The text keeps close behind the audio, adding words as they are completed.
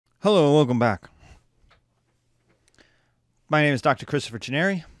Hello and welcome back. My name is Dr. Christopher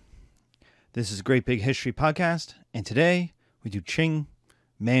Chineri. This is a Great Big History Podcast, and today we do Qing,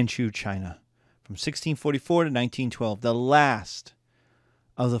 Manchu, China from 1644 to 1912, the last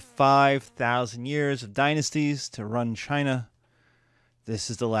of the 5,000 years of dynasties to run China.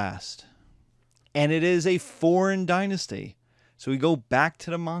 This is the last. And it is a foreign dynasty. So we go back to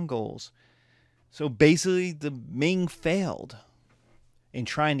the Mongols. So basically the Ming failed in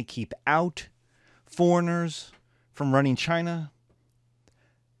trying to keep out foreigners from running China.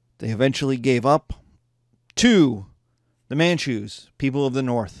 They eventually gave up to the Manchus, people of the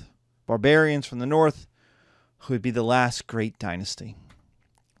north, barbarians from the north, who would be the last great dynasty.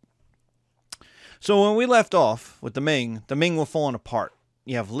 So when we left off with the Ming were falling apart.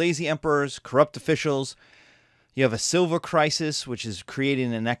 You have lazy emperors, corrupt officials. You have a silver crisis, which is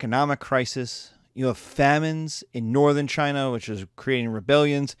creating an economic crisis. You have famines in northern China, which is creating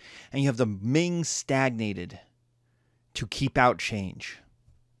rebellions. And you have the Ming stagnated to keep out change.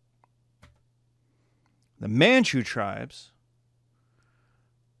 The Manchu tribes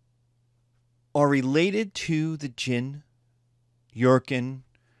are related to the Jin, Yurkin,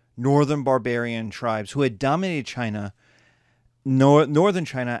 northern barbarian tribes who had dominated China, northern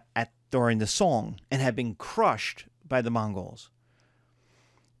China during the Song, and had been crushed by the Mongols.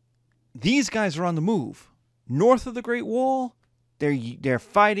 These guys are on the move. North of the Great Wall, they're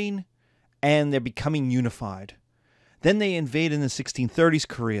fighting, and they're becoming unified. Then they invade in the 1630s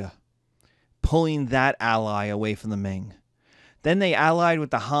Korea, pulling that ally away from the Ming. Then they allied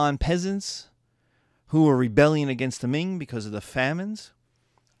with the Han peasants, who were rebelling against the Ming because of the famines.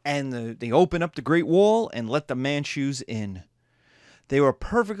 And they opened up the Great Wall and let the Manchus in. They were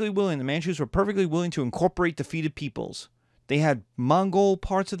perfectly willing, the Manchus were perfectly willing to incorporate defeated peoples. They had Mongol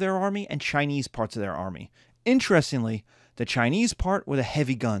parts of their army and Chinese parts of their army. Interestingly, the Chinese part were the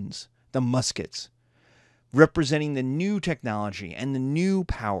heavy guns, the muskets, representing the new technology and the new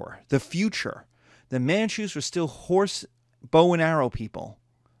power, the future. The Manchus were still horse, bow and arrow people,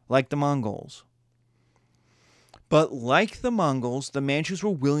 like the Mongols. But like the Mongols, the Manchus were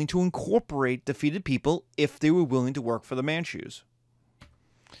willing to incorporate defeated people if they were willing to work for the Manchus.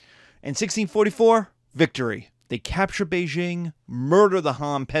 In 1644, victory. They capture Beijing, murder the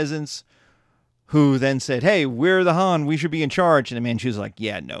Han peasants, who then said, hey, we're the Han, we should be in charge. And the Manchus were like,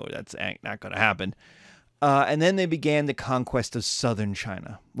 yeah, no, that's not going to happen. And then they began the conquest of southern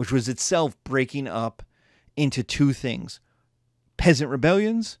China, which was itself breaking up into two things: peasant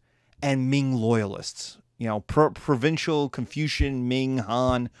rebellions and Ming loyalists. You know, provincial Confucian Ming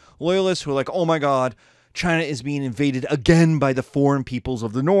Han loyalists who were like, oh my God, China is being invaded again by the foreign peoples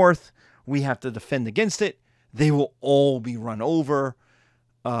of the north. We have to defend against it. They will all be run over.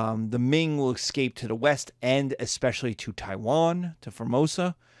 The Ming will escape to the west and especially to Taiwan, to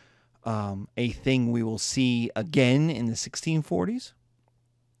Formosa. A thing we will see again in the 1640s.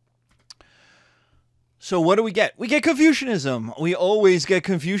 So what do we get? We get Confucianism. We always get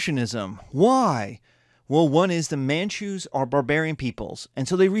Confucianism. Why? Well, one is the Manchus are barbarian peoples, and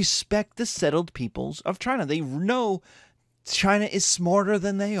so they respect the settled peoples of China. They know China is smarter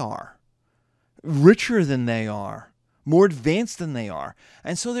than they are, richer than they are, more advanced than they are.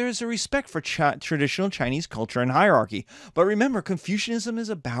 And so there is a respect for traditional Chinese culture and hierarchy. But remember, Confucianism is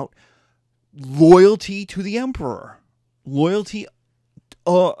about loyalty to the emperor. Loyalty,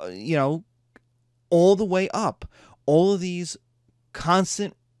 all the way up. All of these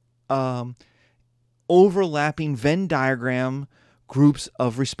constant overlapping Venn diagram groups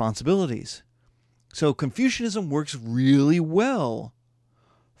of responsibilities. So Confucianism works really well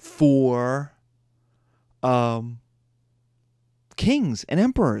for kings and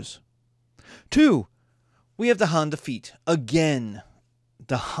emperors. 2, we have the Han defeat. Again,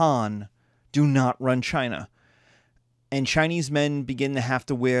 the Han do not run China. And Chinese men begin to have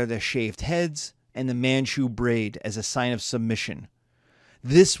to wear their shaved heads and the Manchu braid as a sign of submission.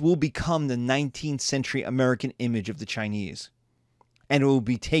 This will become the 19th century American image of the Chinese. And it will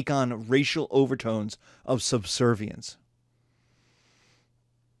take on racial overtones of subservience.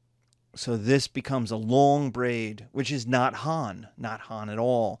 So this becomes a long braid, which is not Han at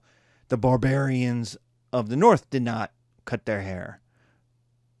all. The barbarians of the north did not cut their hair.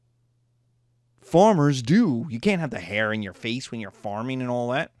 Farmers do. You can't have the hair in your face when you're farming and all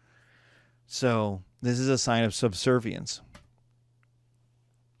that. So this is a sign of subservience.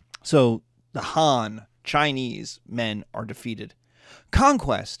 So the Han, Chinese men are defeated.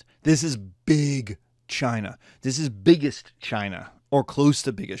 Conquest. This is big China. This is biggest China, or close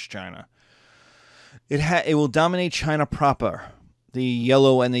to biggest China. It will dominate China proper. The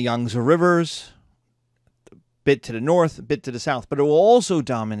Yellow and the Yangtze rivers, bit to the north, a bit to the south, but it will also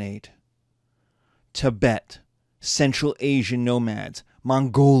dominate Tibet, Central Asian nomads,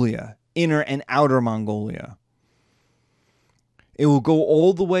 Mongolia, Inner and Outer Mongolia. It will go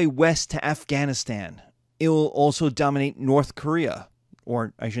all the way west to Afghanistan. It will also dominate North Korea,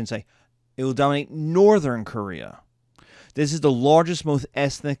 or I shouldn't say, it will dominate Northern Korea. This is the largest, most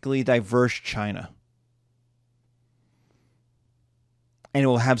ethnically diverse China. And it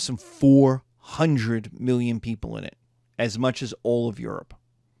will have some 400 million people in it, as much as all of Europe.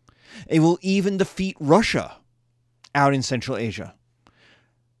 It will even defeat Russia out in Central Asia.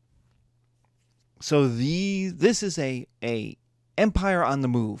 So this is a empire on the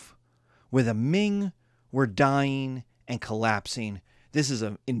move, where the Ming were dying and collapsing. This is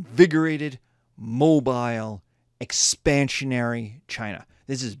an invigorated, mobile, expansionary China.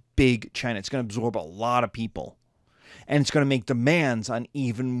 This is big China. It's going to absorb a lot of people. And it's going to make demands on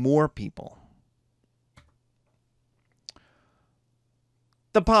even more people.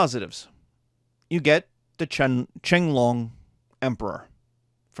 The positives. You get the Qianlong Emperor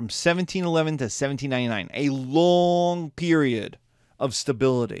from 1711 to 1799. A long period of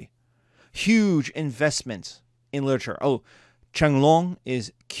stability. Huge investments in literature. Oh, Qianlong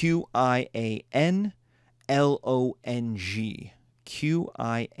is Qianlong. Qianlong.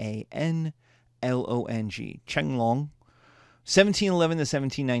 Qianlong. 1711 to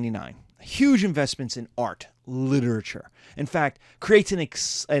 1799. Huge investments in art, literature. In fact, creates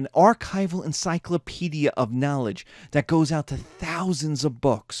an archival encyclopedia of knowledge that goes out to thousands of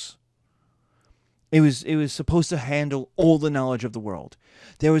books. It was supposed to handle all the knowledge of the world.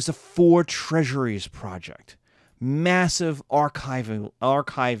 There was the Four Treasuries Project. Massive archiving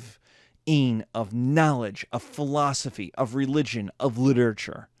of knowledge, of philosophy, of religion, of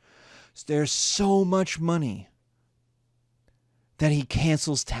literature. There's so much money that he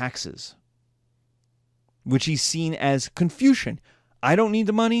cancels taxes, which he's seen as Confucian. I don't need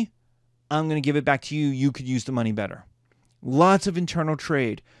the money. I'm going to give it back to you. You could use the money better. Lots of internal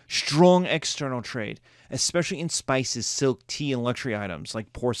trade, strong external trade, especially in spices, silk, tea, and luxury items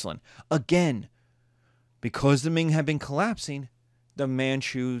like porcelain. Again, because the Ming had been collapsing, the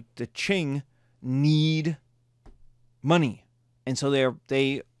Manchu, the Qing, need money. And so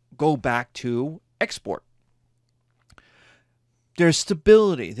they go back to export. There's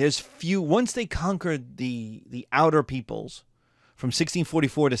stability. There's few. Once they conquered the outer peoples from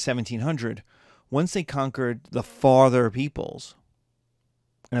 1644 to 1700, once they conquered the farther peoples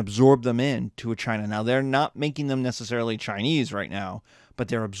and absorbed them into China. Now, they're not making them necessarily Chinese right now, but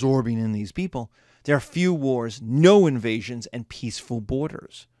they're absorbing in these people. There are few wars, no invasions, and peaceful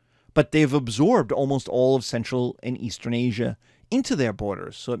borders. But they've absorbed almost all of Central and Eastern Asia into their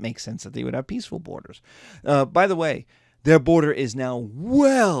borders, so it makes sense that they would have peaceful borders. By the way, their border is now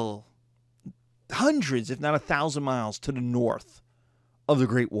well hundreds, if not 1,000 miles to the north of the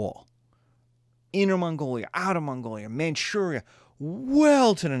Great Wall. Inner Mongolia, Outer Mongolia, Manchuria,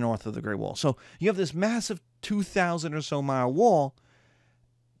 well to the north of the Great Wall. So you have this massive 2,000 or so mile wall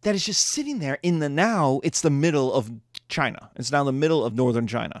that is just sitting there in the now. It's the middle of China. It's now the middle of northern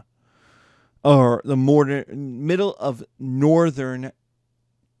China. Or the middle of northern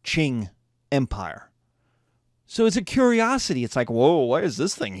Qing Empire. So it's a curiosity. It's like, whoa, what is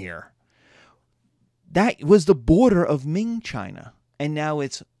this thing here? That was the border of Ming China. And now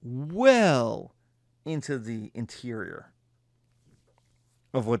it's well into the interior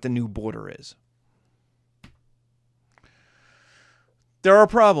of what the new border is. There are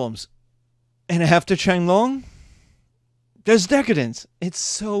problems. And after Qianlong, there's decadence. It's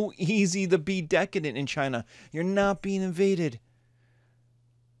so easy to be decadent in China. You're not being invaded.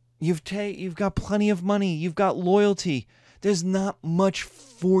 You've got plenty of money. You've got loyalty. There's not much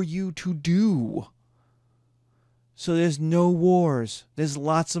for you to do. So there's no wars. There's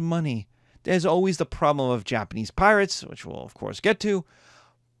lots of money. There's always the problem of Japanese pirates, which we'll of course get to.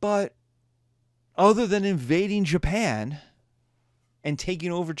 But other than invading Japan and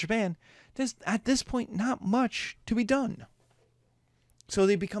taking over Japan, there's at this point not much to be done. So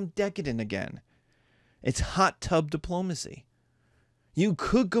they become decadent again. It's hot tub diplomacy. You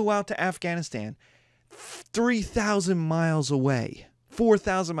could go out to Afghanistan 3,000 miles away,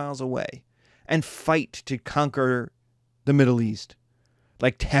 4,000 miles away, and fight to conquer the Middle East,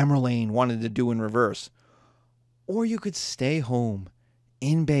 like Tamerlane wanted to do in reverse. Or you could stay home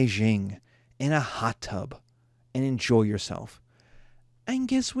in Beijing in a hot tub and enjoy yourself. And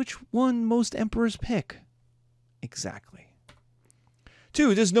guess which one most emperors pick? Exactly.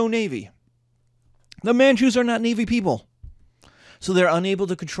 2, there's no navy. The Manchus are not navy people. So they're unable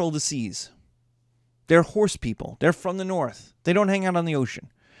to control the seas. They're horse people. They're from the north. They don't hang out on the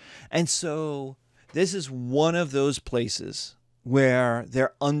ocean. And so This is one of those places where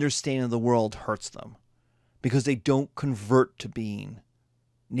their understanding of the world hurts them because they don't convert to being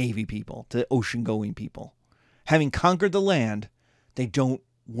Navy people, to ocean-going people. Having conquered the land, they don't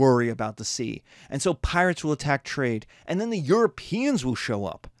worry about the sea. And so pirates will attack trade, and then the Europeans will show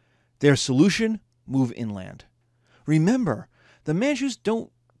up. Their solution, move inland. Remember, the Manchus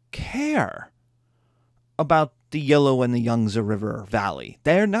don't care about the Yellow and the Yangtze River Valley.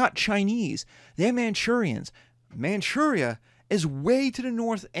 They're not Chinese. They're Manchurians. Manchuria is way to the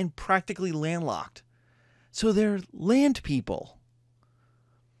north and practically landlocked. So they're land people.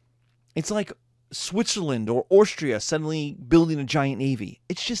 It's like Switzerland or Austria suddenly building a giant navy.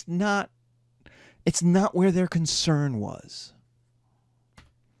 It's just not, it's not where their concern was.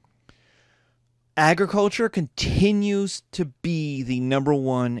 Agriculture continues to be the number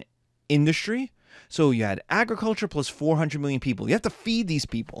one industry. So you had agriculture plus 400 million people. You have to feed these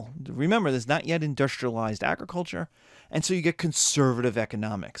people. Remember, there's not yet industrialized agriculture. And so you get conservative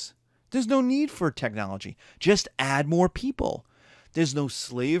economics. There's no need for technology. Just add more people. There's no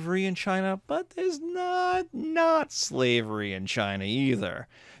slavery in China, but there's not slavery in China either.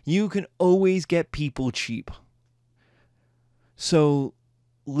 You can always get people cheap. So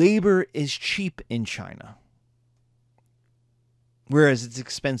labor is cheap in China, whereas it's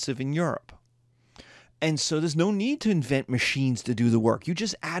expensive in Europe. And so there's no need to invent machines to do the work. You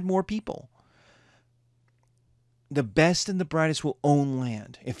just add more people. The best and the brightest will own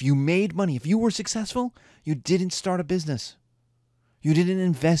land. If you made money, if you were successful, you didn't start a business. You didn't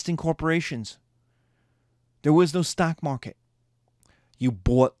invest in corporations. There was no stock market. You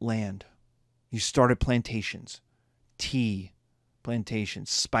bought land. You started plantations, tea plantations,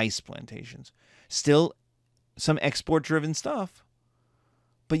 spice plantations. Still some export-driven stuff.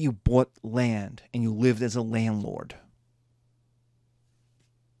 But you bought land and you lived as a landlord.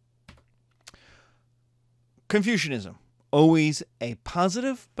 Confucianism, always a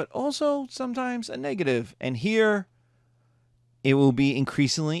positive, but also sometimes a negative. And here, it will be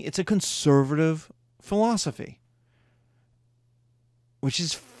increasingly, it's a conservative philosophy, which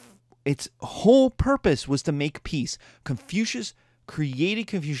is, its whole purpose was to make peace. Confucius created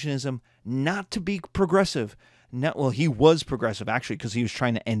Confucianism not to be progressive. Not, well, he was progressive, actually, because he was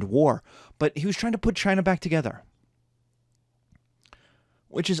trying to end war. But he was trying to put China back together,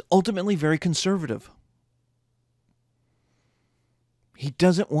 which is ultimately very conservative. He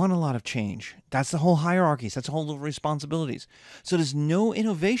doesn't want a lot of change. That's the whole hierarchies. That's the whole responsibilities. So there's no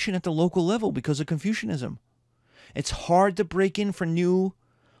innovation at the local level because of Confucianism. It's hard to break in for new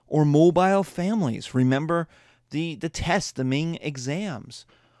or mobile families. Remember the tests, the Ming exams.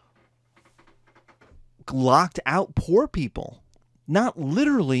 Locked out poor people, not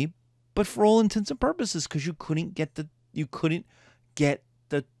literally, but for all intents and purposes, because you couldn't get the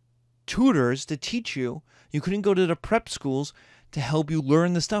tutors to teach you. You couldn't go to the prep schools to help you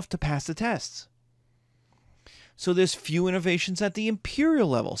learn the stuff to pass the tests. So there's few innovations at the imperial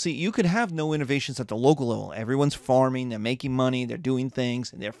level. See, you could have no innovations at the local level. Everyone's farming, they're making money, they're doing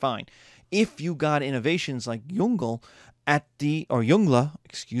things, and they're fine. If you got innovations like Yongle at the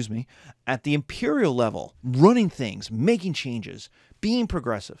imperial level, running things, making changes, being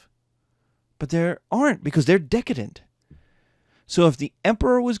progressive. But there aren't, because they're decadent. So if the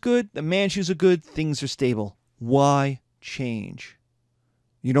emperor was good, the Manchus are good, things are stable. Why change?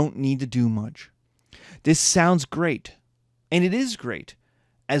 You don't need to do much. This sounds great, and it is great,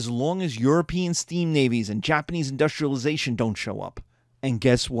 as long as European steam navies and Japanese industrialization don't show up. And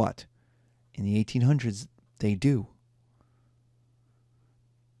guess what? In the 1800s, they do.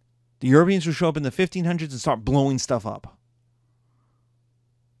 The Europeans will show up in the 1500s and start blowing stuff up.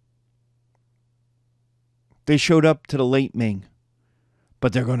 They showed up to the late Ming,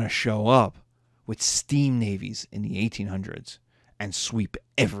 but they're going to show up with steam navies in the 1800s and sweep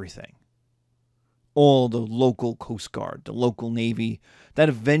everything. All the local Coast Guard, the local Navy, that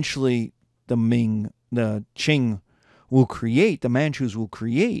eventually the Qing will create, the Manchus will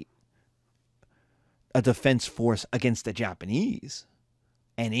create a defense force against the Japanese.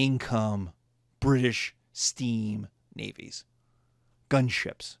 And in come British steam navies,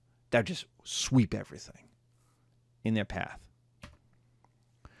 gunships that just sweep everything in their path.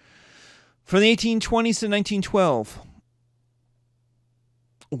 From the 1820s to 1912,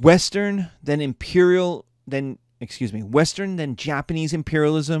 Western then Japanese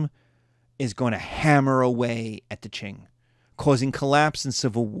imperialism is going to hammer away at the Qing, causing collapse and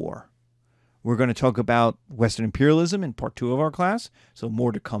civil war. We're going to talk about Western imperialism in part 2 of our class, so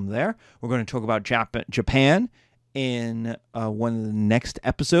more to come there. We're going to talk about Japan in one of the next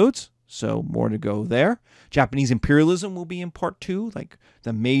episodes, So more to go there. Japanese imperialism will be in part 2, like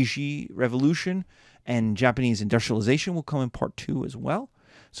the Meiji Revolution, and Japanese industrialization will come in part 2 as well.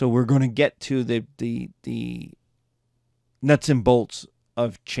 So we're going to get to the nuts and bolts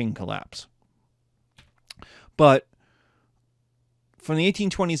of Qing collapse. But from the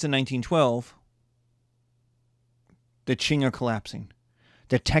 1820s to 1912, the Qing are collapsing.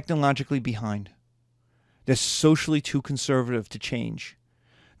 They're technologically behind. They're socially too conservative to change.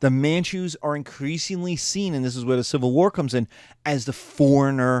 The Manchus are increasingly seen, and this is where the Civil War comes in, as the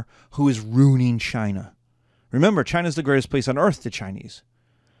foreigner who is ruining China. Remember, China's the greatest place on earth to Chinese.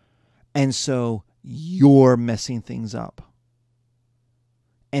 And so you're messing things up.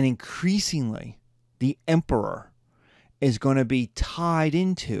 And increasingly, the emperor is going to be tied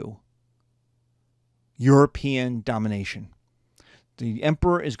into European domination. The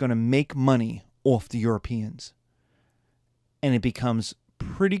emperor is going to make money off the Europeans. And it becomes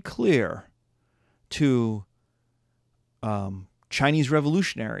pretty clear to Chinese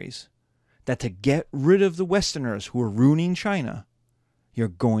revolutionaries that to get rid of the Westerners who are ruining China, you're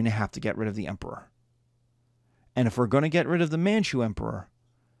going to have to get rid of the emperor. And if we're going to get rid of the Manchu emperor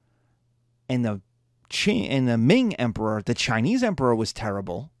and the Qing and the Ming emperor, the Chinese emperor was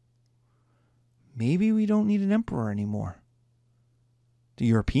terrible, maybe we don't need an emperor anymore. The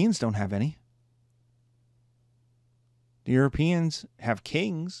Europeans don't have any. The Europeans have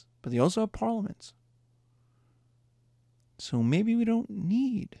kings, but they also have parliaments. So maybe we don't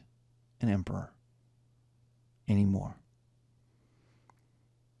need an emperor anymore.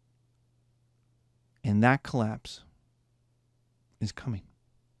 And that collapse is coming.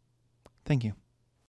 Thank you.